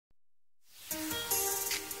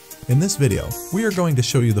In this video, we are going to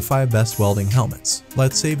show you the 5 best welding helmets.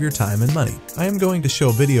 Let's save your time and money. I am going to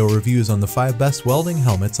show video reviews on the 5 best welding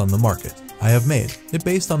helmets on the market. I have made it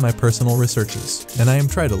based on my personal researches, and I am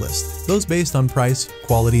trying to list those based on price,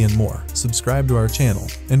 quality, and more. Subscribe to our channel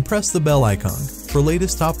and press the bell icon for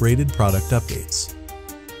latest top-rated product updates.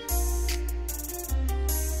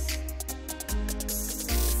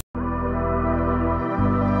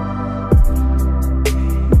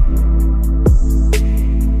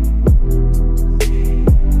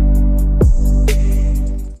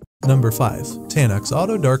 Number 5. Tanox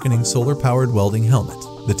Auto-Darkening Solar-Powered Welding Helmet.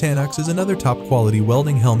 The Tanox is another top-quality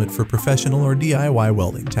welding helmet for professional or DIY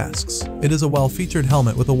welding tasks. It is a well-featured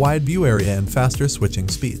helmet with a wide view area and faster switching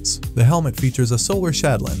speeds. The helmet features a solar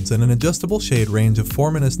shade lens and an adjustable shade range of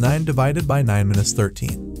 4-9 divided by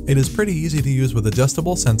 9-13. It is pretty easy to use with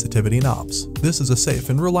adjustable sensitivity knobs. This is a safe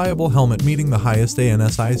and reliable helmet meeting the highest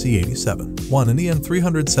ANSI Z87, 1 and EN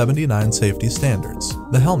 379 safety standards.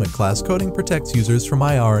 The helmet class coating protects users from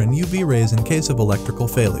IR and UV rays in case of electrical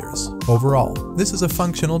failures. Overall, this is a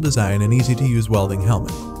functional design and easy-to-use welding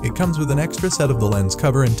helmet. It comes with an extra set of the lens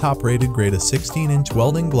cover and top-rated grade 16-inch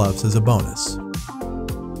welding gloves as a bonus.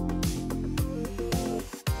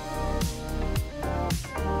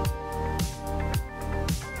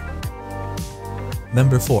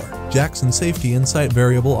 Number 4. Jackson Safety Insight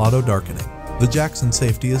Variable Auto-Darkening. The Jackson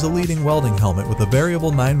Safety is a leading welding helmet with a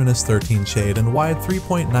variable 9-13 shade and wide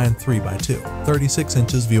 3.93 by 2, 36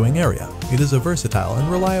 inches viewing area. It is a versatile and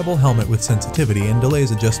reliable helmet with sensitivity and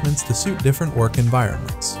delays adjustments to suit different work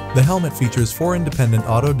environments. The helmet features 4 independent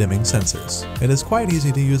auto-dimming sensors. It is quite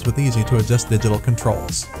easy to use with easy-to-adjust digital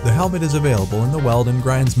controls. The helmet is available in the weld and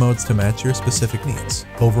grinds modes to match your specific needs.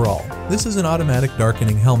 Overall, this is an automatic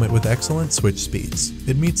darkening helmet with excellent switch speeds.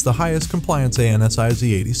 It meets the highest compliance ANSI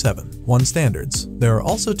Z87, 1 standards. There are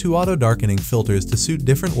also 2 auto-darkening filters to suit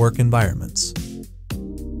different work environments.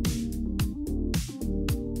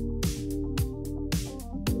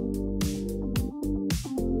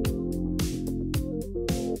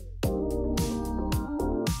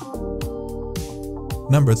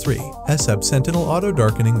 Number 3. Esab Sentinel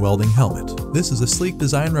Auto-Darkening Welding Helmet. This is a sleek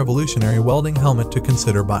design revolutionary welding helmet to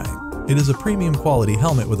consider buying. It is a premium quality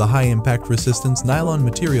helmet with a high impact resistance nylon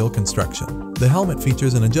material construction. The helmet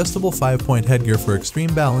features an adjustable 5-point headgear for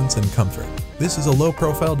extreme balance and comfort. This is a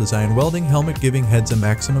low-profile design welding helmet giving heads a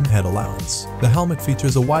maximum head allowance. The helmet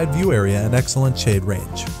features a wide view area and excellent shade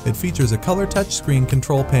range. It features a color touchscreen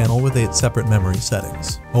control panel with 8 separate memory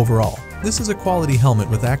settings. Overall, this is a quality helmet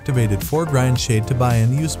with activated 4-grind shade to buy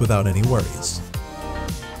and use without any worries.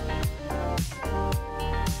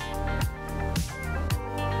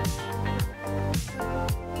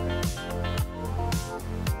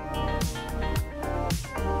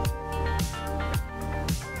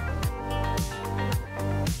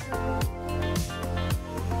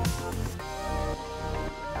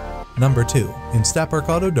 Number 2. Instapark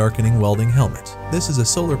Auto-Darkening Welding Helmet. This is a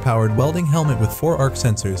solar-powered welding helmet with 4 arc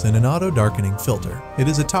sensors and an auto-darkening filter. It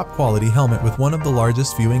is a top-quality helmet with one of the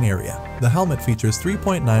largest viewing area. The helmet features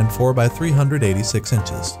 3.94 by 386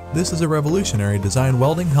 inches. This is a revolutionary design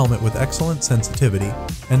welding helmet with excellent sensitivity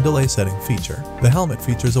and delay setting feature. The helmet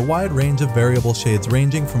features a wide range of variable shades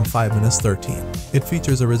ranging from 5-13. It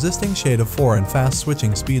features a resisting shade of 4 and fast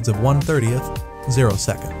switching speeds of 1/30th, 0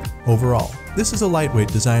 second. Overall, this is a lightweight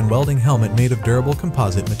design welding helmet made of durable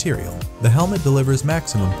composite material. The helmet delivers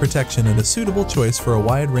maximum protection and a suitable choice for a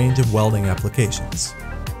wide range of welding applications.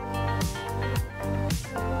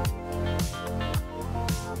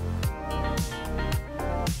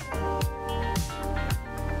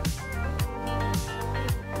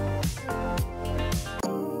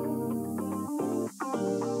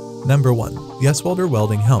 Number 1. Yeswelder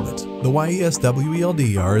Welding Helmet. The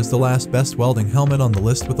Yeswelder is the last best welding helmet on the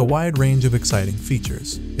list with a wide range of exciting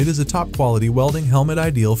features. It is a top-quality welding helmet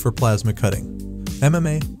ideal for plasma cutting,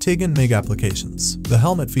 MMA, TIG and MIG applications. The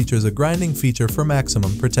helmet features a grinding feature for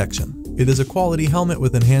maximum protection. It is a quality helmet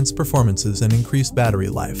with enhanced performances and increased battery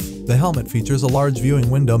life. The helmet features a large viewing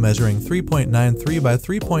window measuring 3.93 by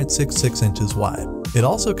 3.66 inches wide. It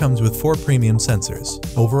also comes with 4 premium sensors.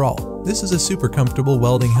 Overall, this is a super comfortable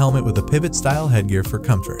welding helmet with a pivot-style headgear for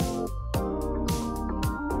comfort.